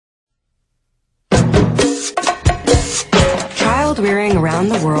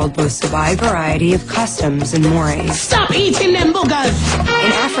around the world boasts a wide variety of customs and mores. Stop eating them boogers!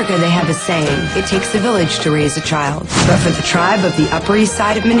 In Africa, they have a saying, it takes a village to raise a child. But for the tribe of the Upper East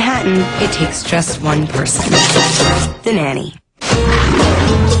Side of Manhattan, it takes just one person. The nanny.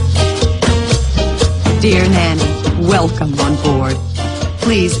 Dear Nanny, welcome on board.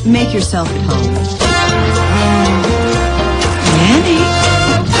 Please, make yourself at home. Nanny?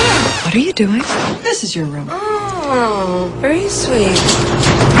 What are you doing? This is your room. Oh, very sweet.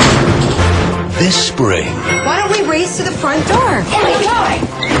 This spring. Why don't we race to the front door?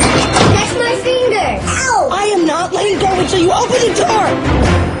 That's my finger! Ow! I am not letting go until you open the door!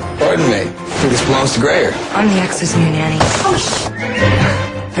 Pardon me. I think this belongs to Grayer. I'm the ex's new nanny.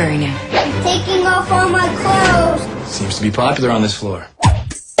 Very new. I'm taking off all my clothes. Seems to be popular on this floor.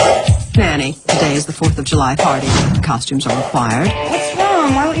 Nanny, today is the 4th of July party. Costumes are required. What's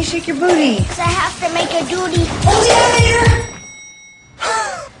wrong? Why don't you shake your booty? 'Cause I have to make a duty.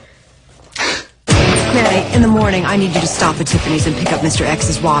 Nanny, in the morning, I need you to stop at Tiffany's and pick up Mr.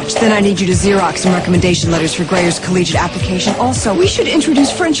 X's watch. Then I need you to Xerox some recommendation letters for Grayer's collegiate application. Also, we should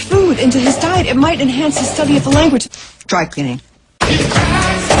introduce French food into his diet. It might enhance his study of the language. Dry cleaning.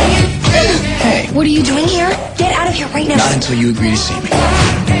 Hey. What are you doing here? Get out of here right now. Not until you agree to see me.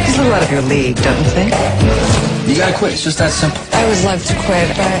 He's a little out of your league, don't you think? You gotta quit. It's just that simple. I would love to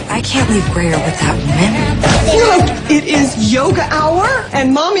quit, but I can't leave Grayer with that woman. Look, it is yoga hour,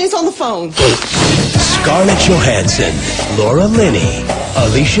 and Mommy is on the phone. Scarlett Johansson, Laura Linney,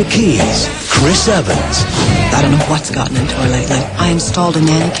 Alicia Keys, Chris Evans. I don't know what's gotten into her lately. I installed a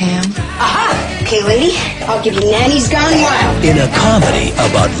nanny cam. Aha! Okay, lady, I'll give you Nanny's Gone Wild. In a comedy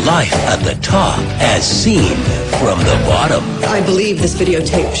about life at the top as seen from the bottom. I believe this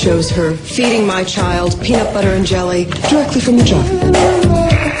videotape shows her feeding my child peanut butter and jelly directly from the jar.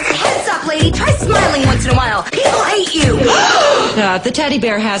 Heads up, lady. Try smiling once in a while. People hate you. The teddy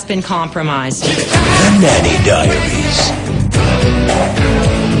bear has been compromised. The Nanny Diaries.